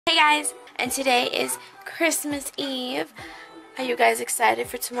Hey guys, and today is Christmas Eve. Are you guys excited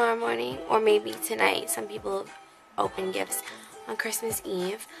for tomorrow morning or maybe tonight? Some people open gifts on Christmas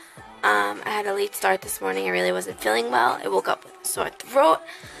Eve. I had a late start this morning. I really wasn't feeling well. I woke up with a sore throat,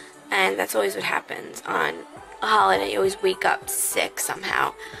 and that's always what happens on a holiday. You always wake up sick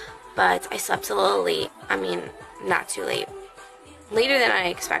somehow. But I slept a little late. I mean, not too late. Later than I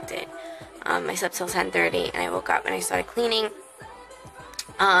expected. I slept till 10:30 and I woke up and I started cleaning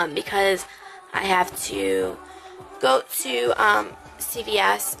because I have to go to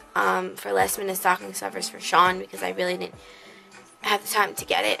CVS for last minute stocking stuffers for Sean because I really didn't have the time to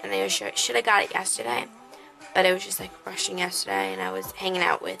get it, and I should have got it yesterday, but I was just like rushing yesterday, and I was hanging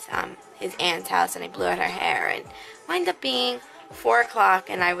out with his aunt's house and I blew out her hair and wound up being 4 o'clock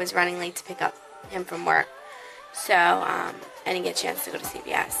and I was running late to pick up him from work, so I didn't get a chance to go to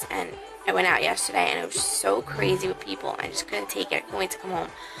CVS. And I went out yesterday and it was just so crazy with people. I just couldn't take it. I couldn't wait to come home.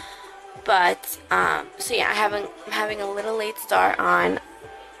 But, so yeah, I'm having a little late start on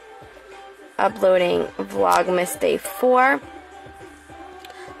uploading Vlogmas Day 4.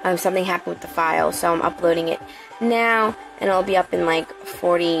 Something happened with the file, so I'm uploading it now, and it'll be up in like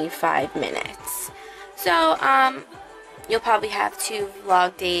 45 minutes. So, you'll probably have 2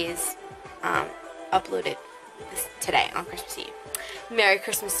 vlog days uploaded today on Christmas Eve. Merry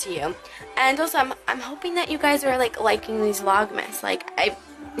Christmas to you. And also, I'm hoping that you guys are like liking these vlogmas. Like,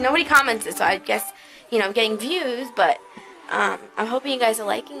 nobody commented, so I guess, you know, I'm getting views, but I'm hoping you guys are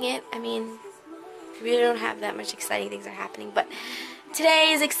liking it. I mean, we really don't have that much exciting things are happening, but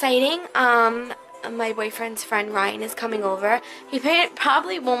today is exciting. My boyfriend's friend Ryan is coming over. He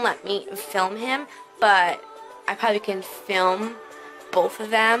probably won't let me film him, but I probably can film both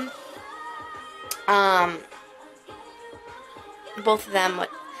of them. Both of them with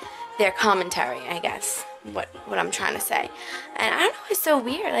their commentary, I guess, what I'm trying to say. And I don't know, it's so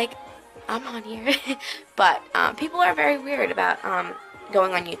weird, like, I'm on here, but people are very weird about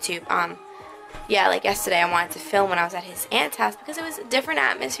going on YouTube. Yeah, like yesterday I wanted to film when I was at his aunt's house because it was a different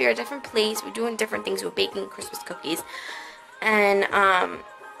atmosphere, a different place. We're doing different things. We're baking Christmas cookies, and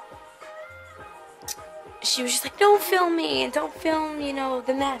she was just like, don't film me, and don't film, you know,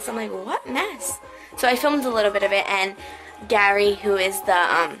 the mess. I'm like, what mess? So I filmed a little bit of it, and Gary, who is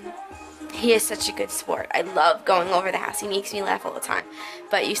the, he is such a good sport. I love going over the house. He makes me laugh all the time.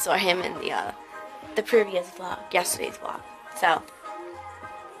 But you saw him in the previous vlog, yesterday's vlog. So,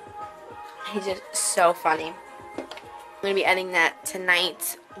 he's just so funny. I'm going to be editing that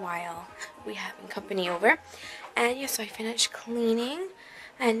tonight while we having company over. And yeah, so I finished cleaning.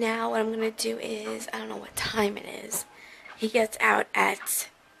 And now what I'm going to do is, I don't know what time it is. He gets out at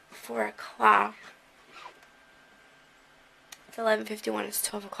 4 o'clock. It's 11:51, it's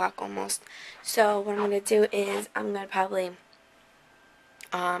 12 o'clock almost. So what I'm going to do is I'm going to probably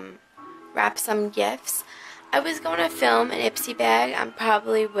wrap some gifts. I was going to film an Ipsy bag. I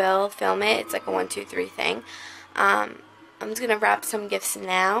probably will film it. It's like a 1, 2, 3 thing. I'm just going to wrap some gifts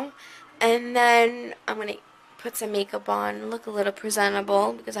now. And then I'm going to put some makeup on, look a little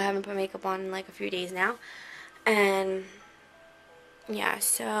presentable because I haven't put makeup on in like a few days now. And yeah,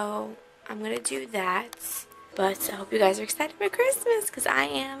 so I'm going to do that. But I hope you guys are excited for Christmas, because I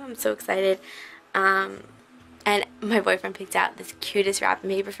am. I'm so excited. And my boyfriend picked out this cutest wrapping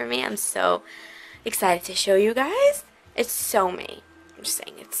paper for me. I'm so excited to show you guys. It's so me. I'm just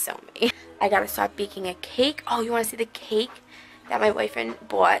saying, it's so me. I gotta start baking a cake. Oh, you want to see the cake that my boyfriend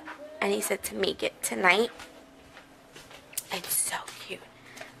bought? And he said to make it tonight. It's so cute.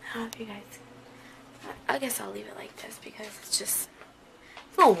 I don't know if you guys... I guess I'll leave it like this because it's just...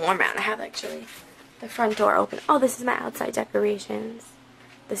 It's a little warm out. I have actually... the front door open. Oh, this is my outside decorations.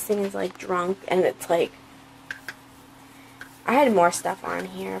 This thing is like drunk, and it's like, I had more stuff on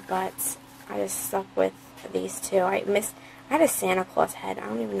here, but I just stuck with these 2. I had a Santa Claus head. I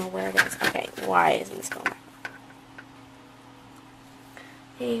don't even know where it is. Okay, why isn't this going back?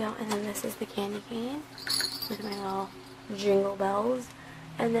 Here you go. And then this is the candy cane with my little jingle bells.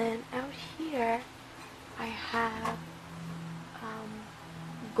 And then out here, I have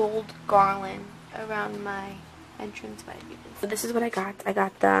gold garland around my entrance. So this is what I got. I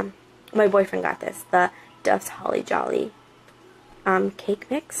got my boyfriend got this, the Duff's Holly Jolly cake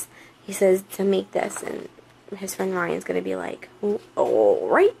mix. He says to make this, and his friend Ryan's gonna be like,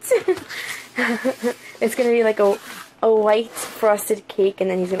 alright. It's gonna be like a white frosted cake, and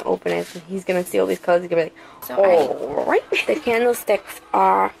then he's gonna open it and he's gonna see all these colors. He's gonna be like, alright. The candlesticks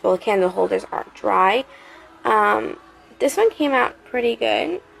are, well, the candle holders are dry. This one came out pretty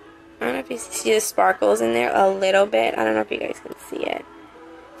good. I don't know if you see the sparkles in there a little bit. I don't know if you guys can see it.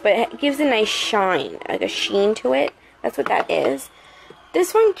 But it gives a nice shine, like a sheen to it. That's what that is.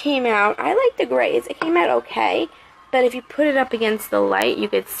 this one came out, I like the grays. It came out okay. But if you put it up against the light, you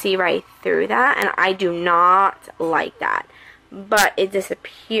could see right through that. And I do not like that. But it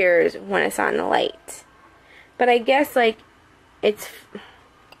disappears when it's on the light. But I guess, like, it's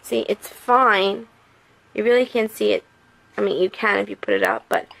fine. You really can't see it. I mean, you can if you put it up.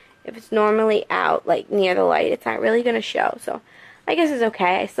 But if it's normally out, like, near the light, it's not really going to show. So, I guess it's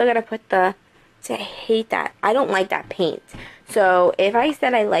okay. I still got to put the... See, I hate that. I don't like that paint. So, if I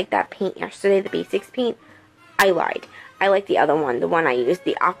said I liked that paint yesterday, the Basics paint, I lied. I like the other one, the one I used,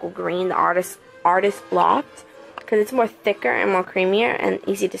 the aqua green, the artist loft, because it's more thicker and more creamier and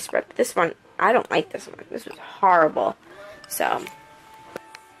easy to spread. But this one, I don't like this one. This was horrible. So,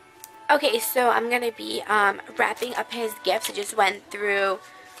 okay, so I'm going to be wrapping up his gifts. I just went through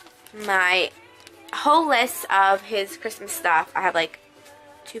my whole list of his Christmas stuff. I have like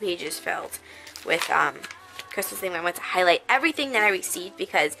 2 pages filled with Christmas thing. I went to highlight everything that I received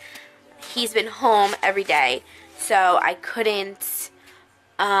because he's been home every day, so I couldn't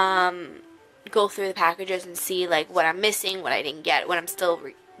go through the packages and see like what I'm missing, what I didn't get, what I'm still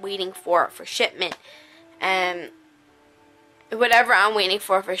waiting for shipment, and whatever I'm waiting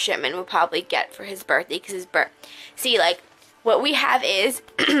for shipment we'll probably get for his birthday, because his see, like, what we have is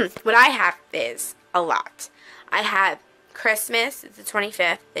what I have is a lot. I have Christmas, it's the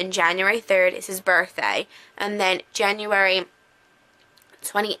 25th, then January 3rd is his birthday, and then January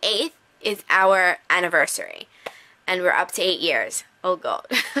 28th is our anniversary, and we're up to 8 years. Oh god.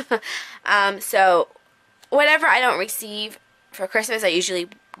 So whatever I don't receive for Christmas, I usually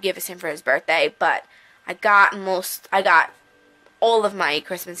give it to him for his birthday, but I got all of my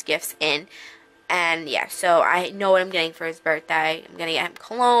Christmas gifts in, and yeah, so I know what I'm getting for his birthday. I'm gonna get him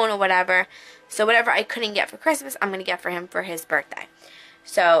cologne or whatever. So whatever I couldn't get for Christmas, I'm gonna get for him for his birthday.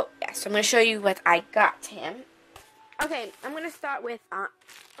 So yeah, so I'm gonna show you what I got him. Okay, I'm gonna start with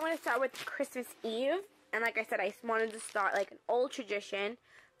Christmas Eve, and like I said, I wanted to start like an old tradition,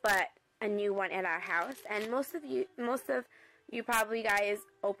 but a new one at our house. And most of you probably guys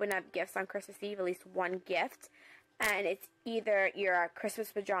open up gifts on Christmas Eve, at least one gift, and it's either your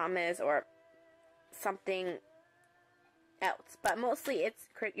Christmas pajamas or something else, but mostly it's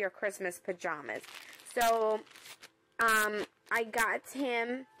your Christmas pajamas. So I got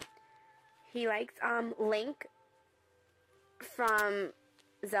him, he likes Link from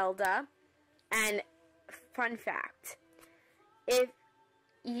Zelda. And fun fact, if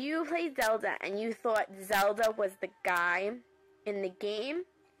you played Zelda and you thought Zelda was the guy in the game,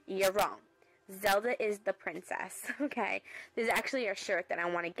 you're wrong. Zelda is the princess. Okay, there's actually a shirt that I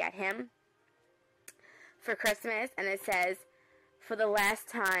want to get him for Christmas, and it says, "For the last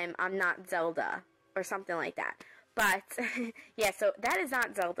time, I'm not Zelda," or something like that. But yeah, so that is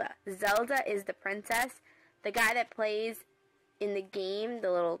not Zelda. Zelda is the princess. The guy that plays in the game,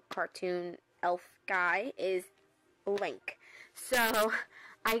 the little cartoon elf guy, is Link. So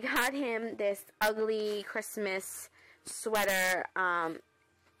I got him this ugly Christmas sweater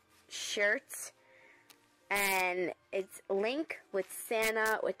shirt, and it's Link with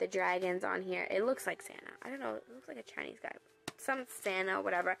Santa with the dragons on here. It looks like Santa. I don't know. It looks like a Chinese guy. Some Santa,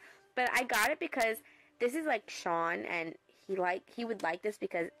 whatever. But I got it because this is like Sean, and he would like this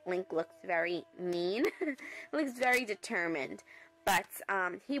because Link looks very mean. Looks very determined. But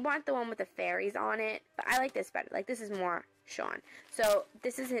he wanted the one with the fairies on it. But I like this better. Like, this is more Sean. So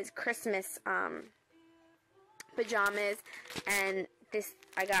this is his Christmas pajamas, and this,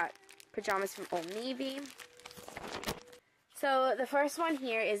 I got pajamas from Old Navy. So the first one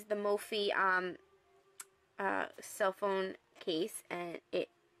here is the Mophie cell phone case, and it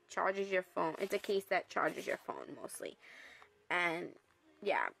charges your phone. It's a case that charges your phone mostly. And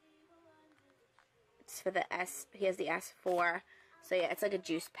yeah, it's for the S. He has the S4. So yeah, it's like a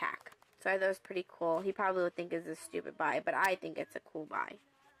juice pack. So I thought it was pretty cool. He probably would think it's a stupid buy, but I think it's a cool buy.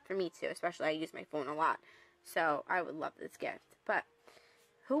 For me too, especially I use my phone a lot. So I would love this gift. But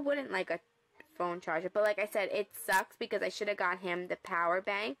who wouldn't like a phone charger? But like I said, it sucks because I should have got him the power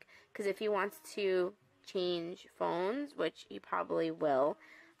bank. Because if he wants to change phones, which he probably will,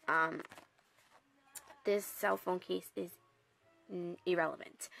 this cell phone case is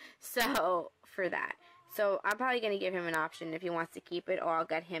irrelevant. So for that. So I'm probably going to give him an option if he wants to keep it, or I'll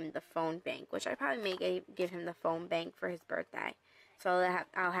get him the phone bank, which I probably may give him the phone bank for his birthday. So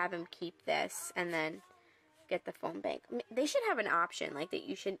I'll have him keep this and then get the phone bank. They should have an option like that.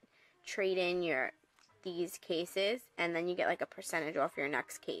 You should trade in these cases, and then you get like a percentage off your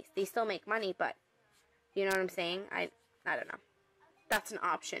next case. They still make money, but you know what I'm saying? I don't know. That's an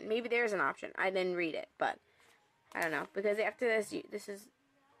option. Maybe there's an option. I didn't read it, but I don't know, because after this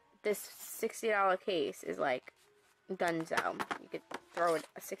 $60 case is like donezo. You could throw a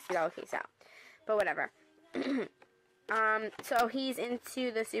 $60 case out. But whatever. So he's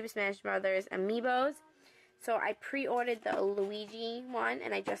into the Super Smash Brothers amiibos. So I pre-ordered the Luigi one,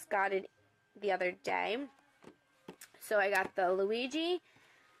 and I just got it the other day. So I got the Luigi,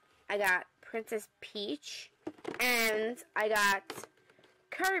 I got Princess Peach, and I got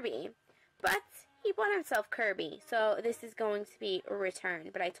Kirby. But he bought himself Kirby, so this is going to be a return.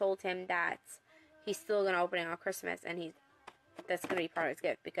 But I told him that he's still going to open it on Christmas, and that's going to be part of his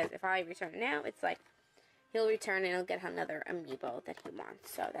gift. Because if I return it now, it's like he'll return and he'll get another amiibo that he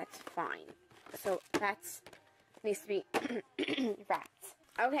wants. So that's fine. So that needs to be wrapped.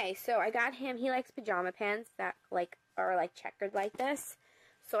 Okay, so I got him, he likes pajama pants that are like checkered like this.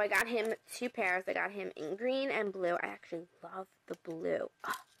 So I got him 2 pairs. I got him in green and blue. I actually love the blue.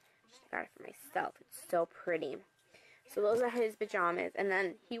 Oh, I got it for myself. It's so pretty. So those are his pajamas. And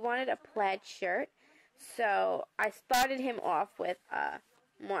then he wanted a plaid shirt. So I started him off with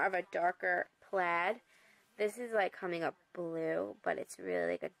more of a darker plaid. This is like coming up blue, but it's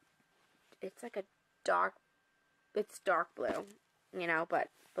really like it's dark blue, you know, but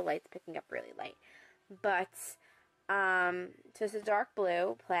the light's picking up really light. But, so it's a dark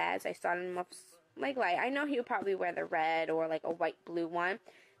blue plaid. So I started him off like light. I know he would probably wear the red or like a white blue one.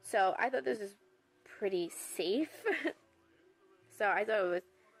 So I thought this was pretty safe. So I thought it was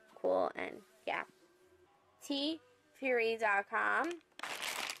cool, and yeah. tfury.com.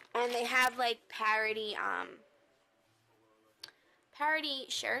 And they have like parody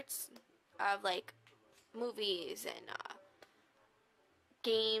shirts of like movies and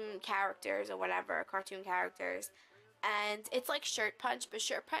game characters or whatever, cartoon characters. And it's like Shirt Punch, but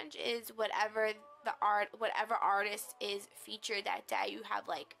Shirt Punch is whatever artist is featured that day. You have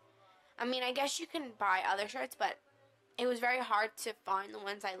like, I mean, I guess you can buy other shirts, but it was very hard to find the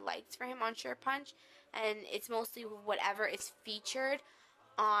ones I liked for him on Shirt Punch. And it's mostly whatever is featured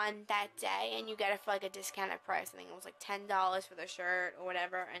on that day, and you get it for like a discounted price. I think it was like $10 for the shirt or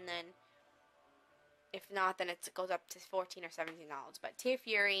whatever, and then if not, then it goes up to $14 or $17. But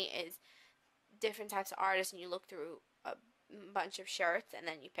TFury is different types of artists, and you look through a bunch of shirts and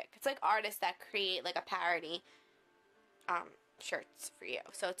then you pick. It's like artists that create like a parody shirts for you.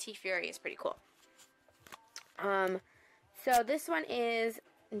 So TFury is pretty cool. So this one is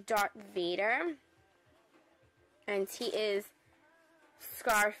Darth Vader, and he is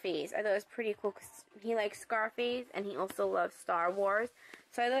Scarface. I thought it was pretty cool because he likes Scarface and he also loves Star Wars.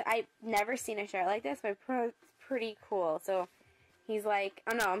 So I've never seen a shirt like this, but it's pretty cool. So he's like,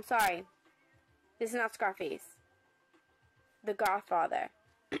 oh no, I'm sorry. This is not Scarface. The Godfather.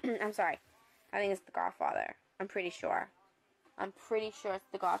 I'm sorry. I think it's the Godfather. I'm pretty sure. I'm pretty sure it's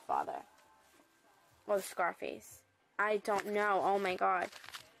the Godfather. Or Scarface. I don't know. Oh my god.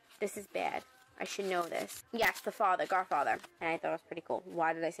 This is bad. I should know this. Yes, the father, Godfather. And I thought it was pretty cool.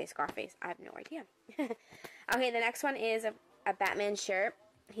 Why did I say Scarface? I have no idea. Okay, the next one is a Batman shirt.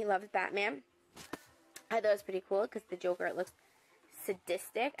 He loves Batman. I thought it was pretty cool because the Joker, it looks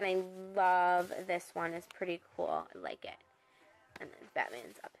sadistic. And I love this one. It's pretty cool. I like it. And then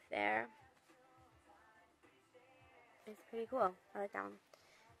Batman's up there. It's pretty cool. I like that one.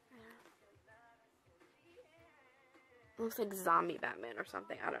 Looks like zombie Batman or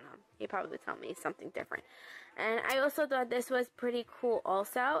something. I don't know. He probably would tell me something different. And I also thought this was pretty cool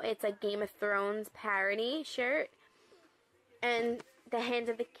also. It's a Game of Thrones parody shirt. And the hands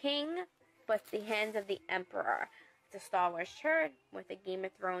of the king, but the hands of the emperor. It's a Star Wars shirt with a Game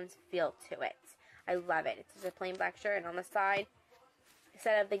of Thrones feel to it. I love it. It's just a plain black shirt, and on the side,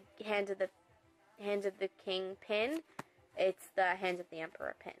 instead of the hands of the king pin, it's the hands of the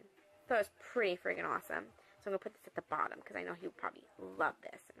emperor pin. So it's pretty freaking awesome. So I'm going to put this at the bottom because I know he would probably love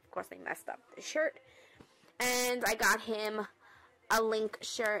this. And of course, I messed up the shirt. And I got him a Link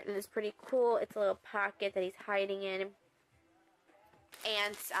shirt, and it's pretty cool. It's a little pocket that he's hiding in.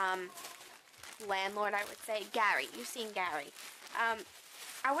 And landlord, I would say. Gary. You've seen Gary.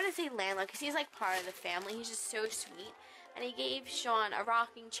 I wouldn't say landlord because he's like part of the family. He's just so sweet. And he gave Sean a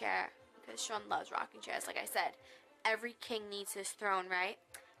rocking chair because Sean loves rocking chairs. Like I said, every king needs his throne, right?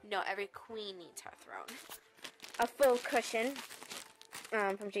 No, every queen needs her throne. A full cushion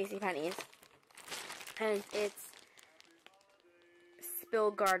from JCPenney's. And it's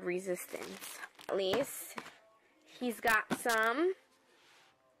spill guard resistance. At least he's got some,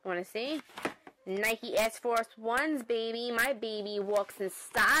 want to see? Nike Air Force 1s, baby. My baby walks in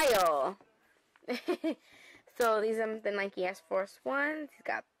style. So these are the Nike Air Force 1s. He's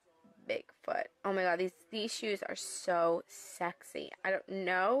got big foot. Oh my god, these shoes are so sexy. I don't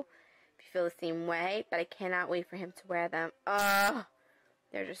know if you feel the same way, but I cannot wait for him to wear them.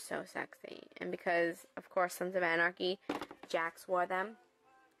 They're just so sexy. And because, of course, Sons of Anarchy Jax wore them.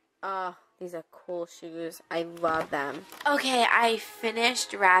 Oh, these are cool shoes. I love them. Okay, I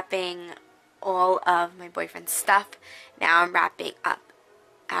finished wrapping all of my boyfriend's stuff. Now I'm wrapping up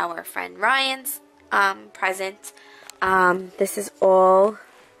our friend Ryan's present. These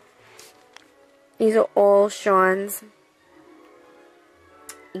are all Sean's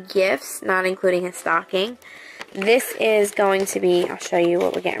gifts, not including his stocking. This is going to be, I'll show you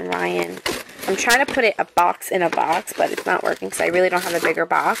what we're getting Ryan. I'm trying to put it a box in a box, but it's not working because I really don't have a bigger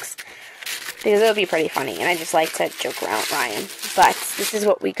box. Because it would be pretty funny, and I just like to joke around with Ryan. But this is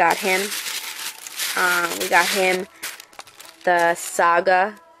what we got him. We got him the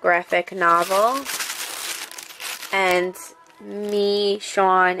Saga graphic novel. And me,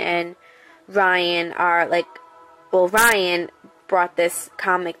 Sean, and Ryan are like, well, Ryan brought this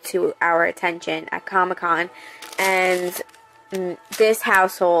comic to our attention at Comic-Con, and this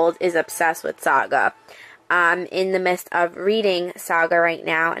household is obsessed with Saga. I'm in the midst of reading Saga right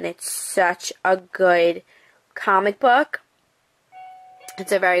now, and it's such a good comic book.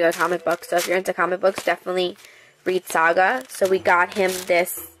 It's a very good comic book, so if you're into comic books, definitely read Saga. So we got him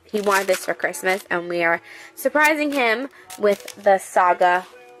this. He wanted this for Christmas, and we are surprising him with the Saga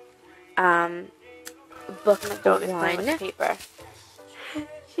book one. Paper.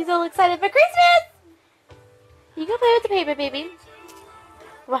 She's all excited for Christmas! You can play with the paper, baby.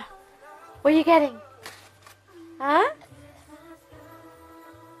 What? What are you getting? Huh?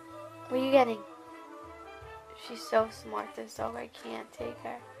 What are you getting? She's so smart, this dog. I can't take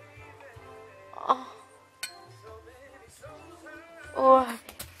her. Oh. Oh.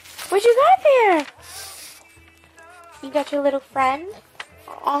 What you got there? You got your little friend?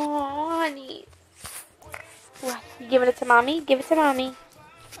 Oh, honey. What? You giving it to mommy? Give it to mommy.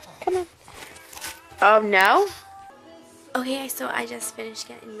 Come on. Oh, no? Okay, so I just finished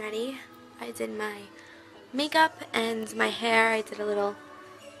getting ready. I did my makeup and my hair. I did a little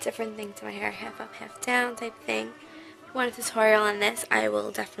different thing to my hair, half up, half down type thing. If you want a tutorial on this, I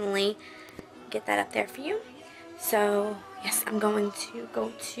will definitely get that up there for you. So, yes, I'm going to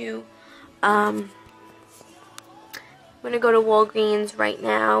go to, Walgreens right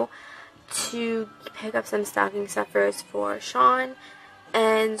now to pick up some stocking stuffers for Sean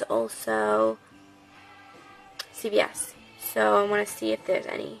and also CVS. So I want to see if there's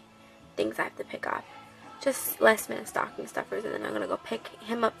any things I have to pick up. Just last minute stocking stuffers, and then I'm going to go pick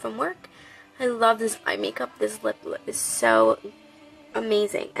him up from work. I love this eye makeup. This lip is so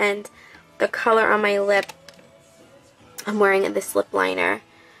amazing. And the color on my lip, I'm wearing this lip liner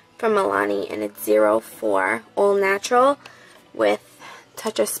from Milani, and it's 04 all natural with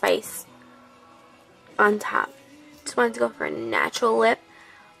touch of spice on top. Just wanted to go for a natural lip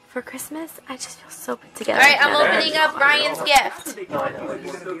for Christmas. I just feel so put together. Alright, I'm opening up Ryan's gift. Okay.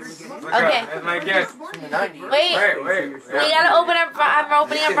 That's my gift. Wait. We gotta open up. I'm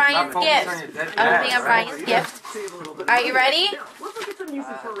opening up Ryan's gift. I'm opening up Ryan's gift. Are you ready?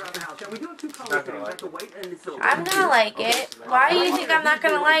 I'm gonna like it. Why do you think I'm not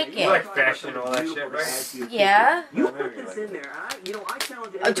gonna like it? You like fashion and all that shit, right? Yeah.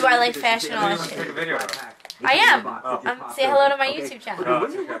 Oh, do I like fashion and all that Take shit? a video. I am. Say hello to my YouTube channel.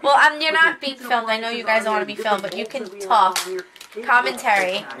 Well, you're not being filmed. I know you guys don't want to be filmed, but you can talk.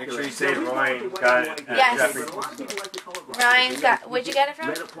 Commentary. Make sure you say Ryan got it. Yes. Ryan's got. Where'd you get it from?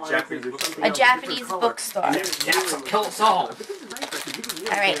 A Japanese bookstore. Jackson, kill us all.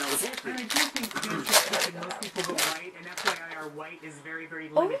 Alright.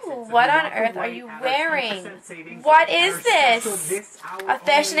 Ooh, what on earth are you wearing? What is this? A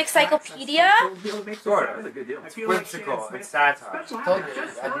fashion encyclopedia? Sort of. It's whimsical. It's satire.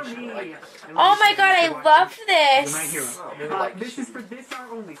 Oh my god, I love this.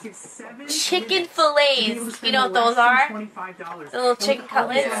 Chicken fillets. You know what those are? The little chicken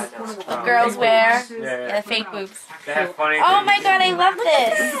cutlets that girls wear. Yeah, the fake boobs. They have funny Oh my things. god, I love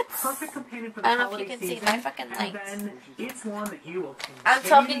this. I don't know if you can see, but I fucking like I'm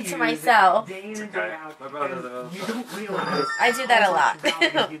talking to myself. Okay. My brother I do that a lot.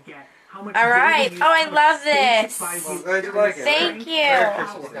 Alright. Oh, I love this. Well, glad you like it. Thank you.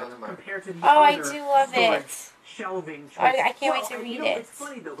 Oh, I do love it. I can't wait to read it.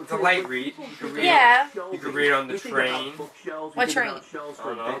 It's a light read. You can read Yeah. it. You can read it on the train. What train? I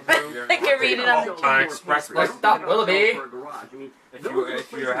don't know. I can read it on the On train. expressway. Stop, Willoughby.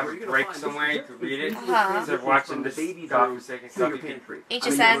 If you have a break somewhere, you can read it. Uh-huh. Instead of watching this forsaken stuff, you can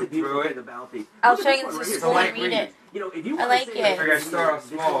HSN. read through it. I'll show you this to school and read it. I like I figure I it. start off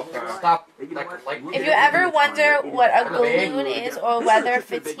small first. Stop. If you ever wonder what a galoon is or whether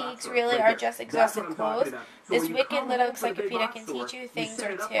fatigues really are just exhausted clothes, this wicked little encyclopedia can teach you things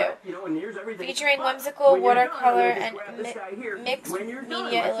or two. Featuring whimsical watercolor and mixed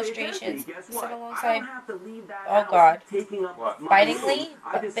media illustrations set alongside, oh god, bitingly?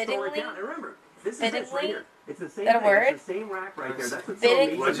 Bitingly? Is that a word?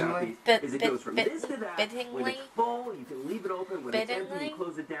 Bittingly? Bittingly? Is it bitingly?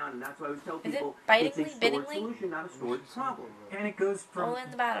 Bittingly? And it goes from All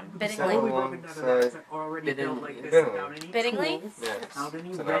in the bottom. Bittingly? Bittingly?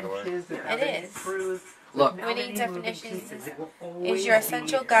 It is. Look. Winning definitions is your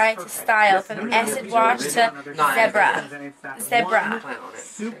essential guide to style, from acid wash to zebra. Zebra.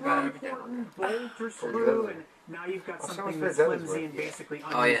 super important, bold for screw, and now you've got something that's flimsy and basically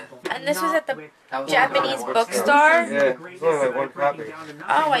unusable. And this was at the That was Japanese one. bookstore. Yeah, it's only like one copy.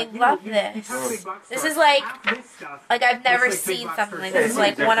 Oh, I love this. This is like I've never seen something like this. It's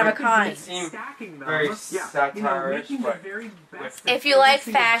like one of a kind. Very satirish, but If you like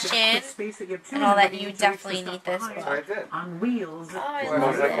fashion and all that, you definitely need this book. I did. On wheels. Oh, I Well,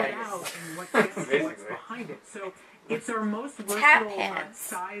 love that it. What's behind it. So it's our most Tap versatile pants.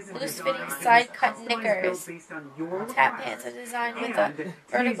 size and Loose design. fitting side cut Customized knickers. based on your Tap requirements. pants are designed with And a today's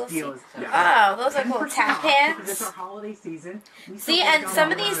vertical deal seat. is Oh, those are cool. 10% Tap off because it's pants. our holiday season. We See, still and got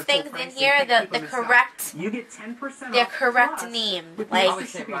some of them these on things full in price, here, so you can't the keep them in correct, stock. You get 10% their off correct plus name. with Like, the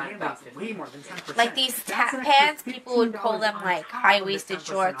shipping and handling, it's way more than 10%. like these That's tap an extra pants, people would call them $15 like on top high-waisted of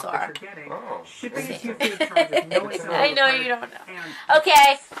the 10% shorts off or. that you're getting. Oh. Shipping is free of charge, no extra I know required. you don't know. And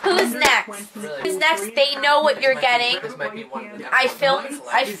Okay, who's next? 120 Who's next? They know what you're getting. This might be one of the I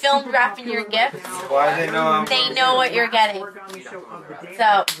filmed wrapping your gifts. Why they know I'm... They know what you're getting. So,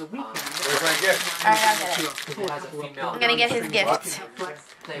 Where's my gift? alright, I'll get it. It has a female. I'm gonna get his gift.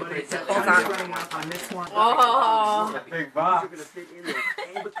 Hold on. Oh. Big box.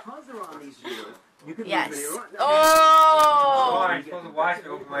 Yes. Oh, Oh. I'm supposed to watch it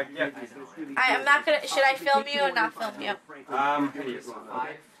open my gift. I'm not gonna. Should I film you or not film you? Hideous.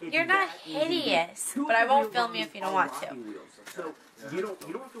 You're not hideous, but I won't film you if you don't want to.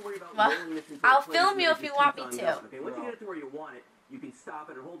 Well, I'll film you if you want me to. You can stop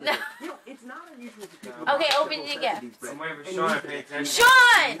it and hold it. You know, it's not unusual for people. Okay, open your gift. I'm waiting for Sean to pay attention.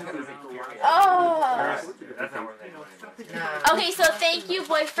 Sean! Oh. That's not worth it. Okay, so thank you,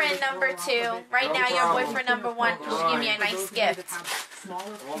 boyfriend number 2. Right now, you're boyfriend number 1. Please give me a nice gift.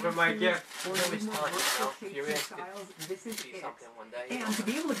 Open my gift. This is See it. something one day. And to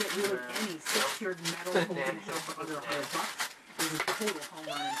be able to get really any 6-tiered metal holding shelf for under $100 is a total home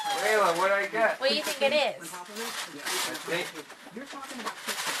run. Layla, what'd I get? What do you think it On is? top of it, you're talking about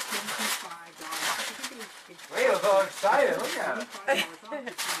 $25. Layla's all excited. Look at her.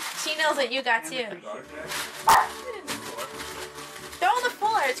 She knows what you got, too. Throw the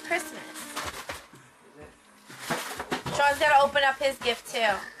fuller. It's Christmas. Sean's got to open up his gift, too.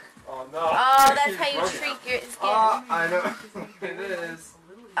 Oh, no. Oh, that's how you treat your gift. Oh, I know. It is.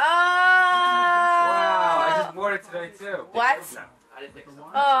 Oh. Wow, I just wore it today, too. What? I didn't think so.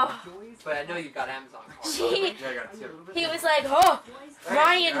 Oh. But I know you got Amazon. Gee. Yeah, I got two. He was like, oh,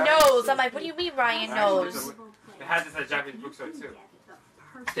 Ryan knows. I'm like, what do you mean Ryan knows? It has this at Japanese bookstore, too.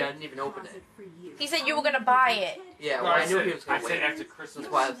 Yeah, I didn't even open it. He said you were going to buy it. Yeah, No, well, I knew he was I going to said wait. after Christmas.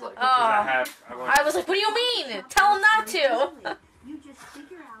 That's why I was like, Oh. I was like, what do you mean? Tell him not to.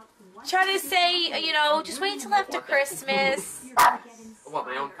 Try to say, you know, just wait till after Christmas. I want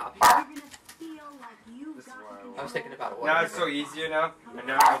my own copy. This is why I was thinking about it. Now it's so easier now. I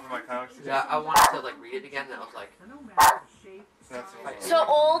never open my comics. Yeah, I wanted to like read it again, and I was like, That's so So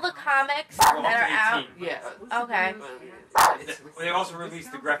all the comics that are out. yeah. Okay. They also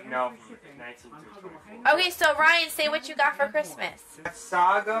released the graphic novel from 19 to 24. Okay, so Ryan, say what you got for Christmas.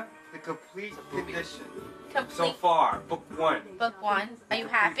 Saga, the complete edition. So Complete far, book 1. book 1. Are you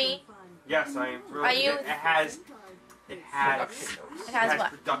happy? Yes, I am thrilled. Are you- It has Production notes. It has what?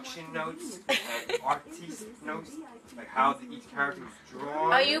 production notes, and artist notes, like how each character was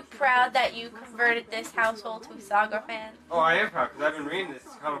drawn. Are you proud that you converted this household to a Saga fan? Oh, I am proud because I've been reading this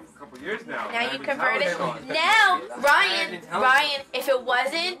comic for a couple years now. Now I've you been converted. telling Sean. Now, Ryan, if it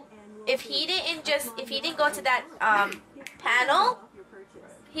wasn't, if he didn't go to that panel,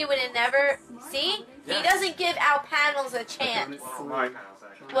 he would have never. See, he doesn't give our panels a chance. Well, my panels,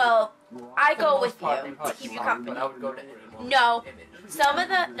 actually. Well, I go with you to keep you company. But I would go to any more No. image. Some of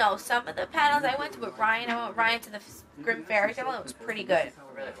the panels I went to with Ryan, I went with Ryan to the Grim Fairy Tale. It was pretty good. I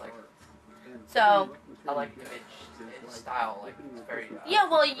really like it. So I like the image and style. Like it's very. yeah,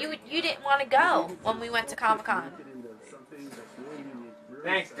 well, you didn't want to go when we went to Comic-Con.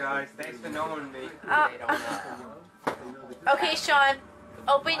 Thanks, guys. Thanks for knowing me. They don't know. Okay, Sean,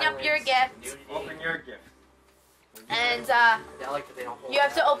 open up your gift, Open your gift. and They like that they don't hold you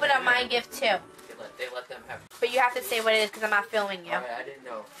have it to out. open up my gift too. They let them have. But you have to say what it is because I'm not filming you. Alright, I didn't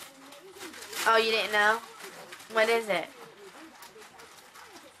know. Oh, you didn't know? What is it?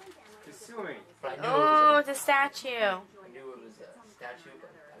 Kasumi. But I knew Oh, it was it's a statue. a statue, but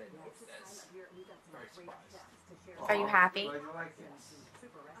I didn't know it was very surprised. Are you happy? Glad you like it.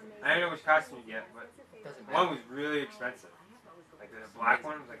 I don't know which costume you get, but Doesn't one matter. was really expensive. Like the black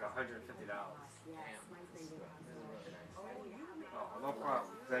one was like $150. Oh, no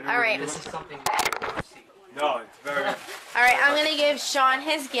problem. All right. This is something that you want to see. No, it's very. All right, I'm gonna give Sean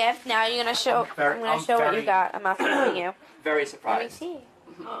his gift. Now you're gonna show. I'm gonna show what you got. I'm not filming you. Very Let me surprised. see.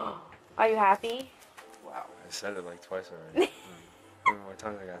 Are you happy? Wow. I said it like twice already. How many more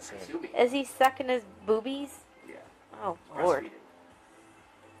times I gotta say it? Kasumi. Is he sucking his boobies? Yeah. Oh Lord.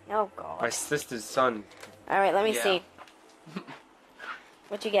 Oh My God. sister's son. All right, let me Yeah. see.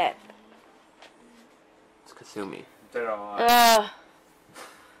 What you get? It's Kasumi. Did a lot.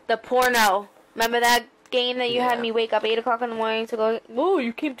 The porno. Remember that game that you had Yeah. me wake up 8 o'clock in the morning to go? Whoa,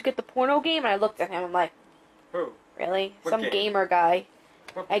 you came to get the porno game? And I looked at him. I'm like, Who? really? What Some game? gamer guy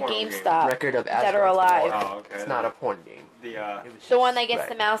What at porno game? GameStop. Record of Dead or alive. Oh, okay. It's not a porn game. The The one that gets Right.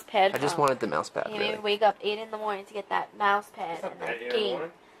 the mouse pad. I just wanted the mouse pad. He made me Really. wake up 8 in the morning to get that mouse pad and that At 8 in the game.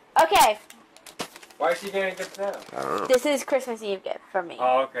 morning? Okay, Why is she getting gifts now? I don't know. this is Christmas Eve gift for me.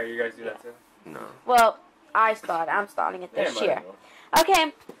 Oh, okay. You guys do that too. No. Well, I'm starting it this might year. as well.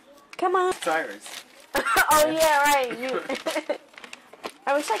 Okay, come on. Cyrus. Oh yeah, right. You-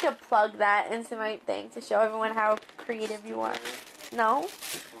 I wish I could plug that into my thing to show everyone how creative you are. No?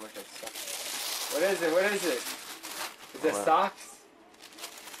 What is it? What is it? Is it Wow. socks?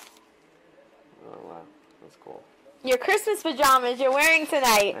 Oh wow, that's cool. Your Christmas pajamas you're wearing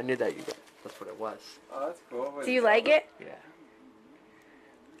tonight. I knew that that's what it was. Oh, that's cool. What Do is you like it? Yeah.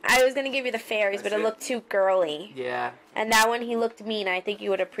 I was gonna give you the fairies, but it looked too girly. Yeah. And that one he looked mean. I think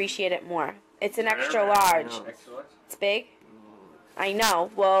you would appreciate it more. It's an extra Whatever. large. Extra large? It's big. I know.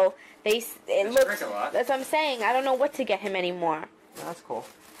 Well, it They looks. shrink a lot. That's what I'm saying. I don't know what to get him anymore. No, that's cool.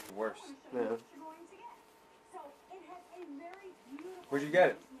 Worse. Yeah. Where'd you get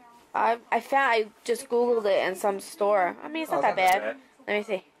it? I just googled it in some store. I mean, it's not Oh, that bad. Let me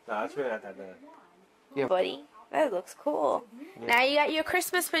see, No, it's really not that bad. Yeah. buddy. That looks cool. Yeah. Now you got your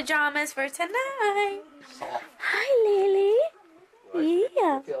Christmas pajamas for tonight. Soft. Hi, Lily.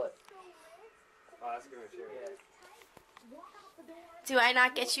 Yeah. Feel it. Oh, that's good. Sure. Do I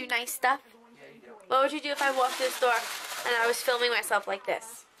not get you nice stuff? What would you do if I walked through the store and I was filming myself like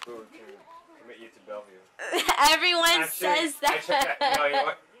this? Ooh, commit you to Bellevue. Everyone Actually, says I checked that. No, you know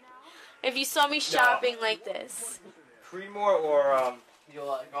what? If you saw me shopping like this. Creemore or You're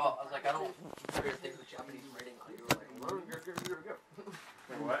like, oh, I was like, I don't hear things with Japanese writing on. You were like,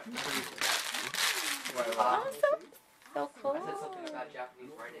 what? Oh, so cool. I said something about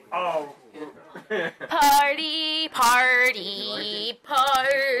Japanese writing. Oh. Party, party, Is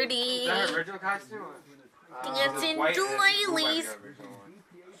party. that her original costume? Dancing White and then blue might be doilies. her original one.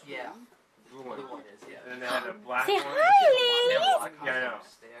 Yeah. Blue Blue one. one is, yeah. And then they had a black Say one. hi, ladies. Yeah, I know.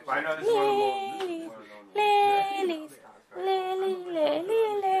 But I know this is one of the Ladies, one of those. ladies, ladies,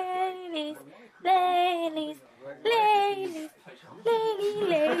 ladies, ladies, ladies, ladies, ladies, Get the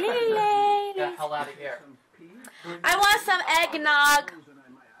ladies. hell out of here. I want some eggnog.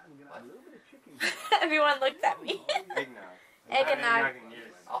 Everyone looked at me. Eggnog. Eggnog. in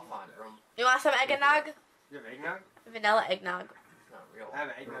years. I'll find room. You want some eggnog? You have eggnog? Vanilla eggnog. It's not real. I have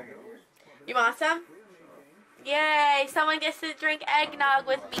eggnog in years. You want some? Yay! Someone gets to drink eggnog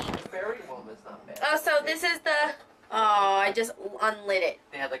with me. Fairy one is not bad. Oh, so this is the. Oh, I just unlit it.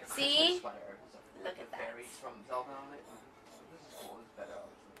 They had like a See? Christmas sweater. Look at that. Fairies from Zelda on it. This one is better.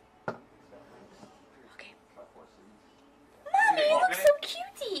 Okay. Mommy, you look so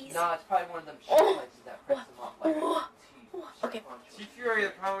cuties. No, it's probably one of them shit Oh. places that breaks them up. Like, Oh. tea- Okay. Sea Fury,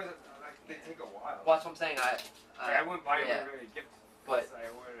 the problem is that like, they take a while. Well, that's what I'm saying. Like, I wouldn't buy it yeah. really gift. But- I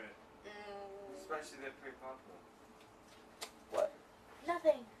wouldn't. Especially they're pretty popular.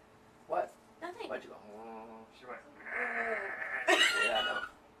 Nothing. What? Nothing. Why'd you go? She went. Yeah, I know.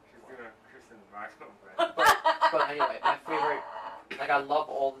 She's doing a Kristen Marshall. But anyway, my favorite, like I love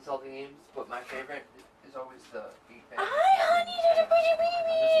all the Zelda games, but my favorite is always the 8-bit. Hi, honey, little pretty I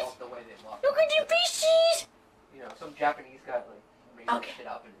babies. just love the way they look. Look at your fishies. You know, some Japanese guy like made that Okay. shit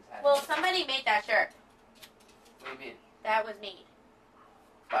up in his head. Well, somebody made that shirt. What do you mean? That was me.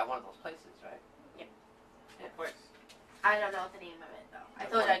 By one of those places, right? Place. I don't know the name of it though. I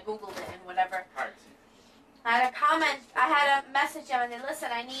thought I googled it and whatever. Alright. I had a comment. I had a message them and they listen.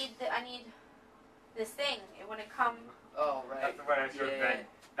 I need this thing. It wouldn't come. Oh right. That's the one I showed Yeah. Ben.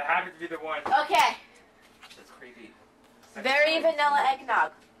 That happened to be the one. Okay. That's creepy. Very vanilla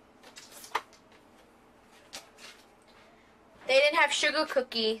eggnog. They didn't have sugar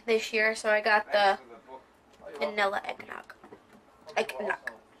cookie this year, so I got the vanilla eggnog.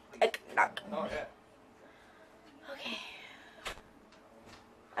 Eggnog. Eggnog. Oh yeah. Okay.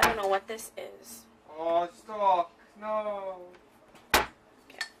 I don't know what this is. Oh, stop. No.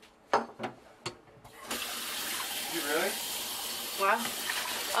 You really? What?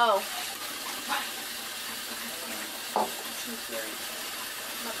 Oh.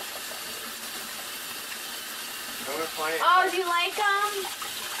 I'm gonna play it. Oh, do you like them?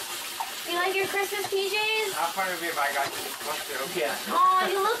 You like your Christmas PJs? How fun it would be if I got you this costume. Yeah. Oh,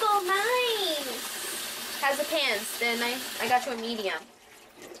 you look all nice. How's the pants? Didn't I? I got you a medium.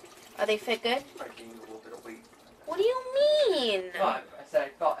 Oh, they fit good? I gained a little bit of weight. What do you mean? No, I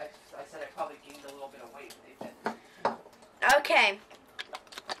said I probably gained a little bit of weight. They fit. Okay.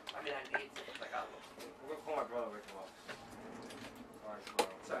 I mean, I made it look like I was. I'm gonna pull my brother away from us. Alright, bro.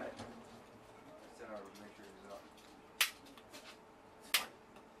 It's alright. I said I would make sure he's up. It's fine.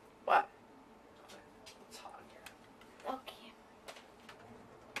 What? It's hot in here. Okay.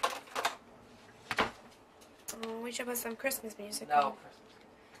 Oh, we should put some Christmas music No on. Christmas.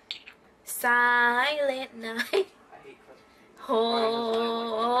 Silent night. I hate Christmas.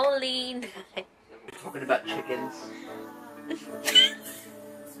 Holy night. Talking about chickens.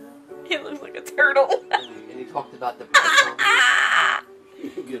 He looks like a turtle. And he talked about the.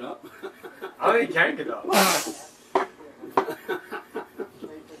 Get up. I don't think he can get up.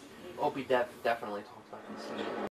 Opie definitely talked about this.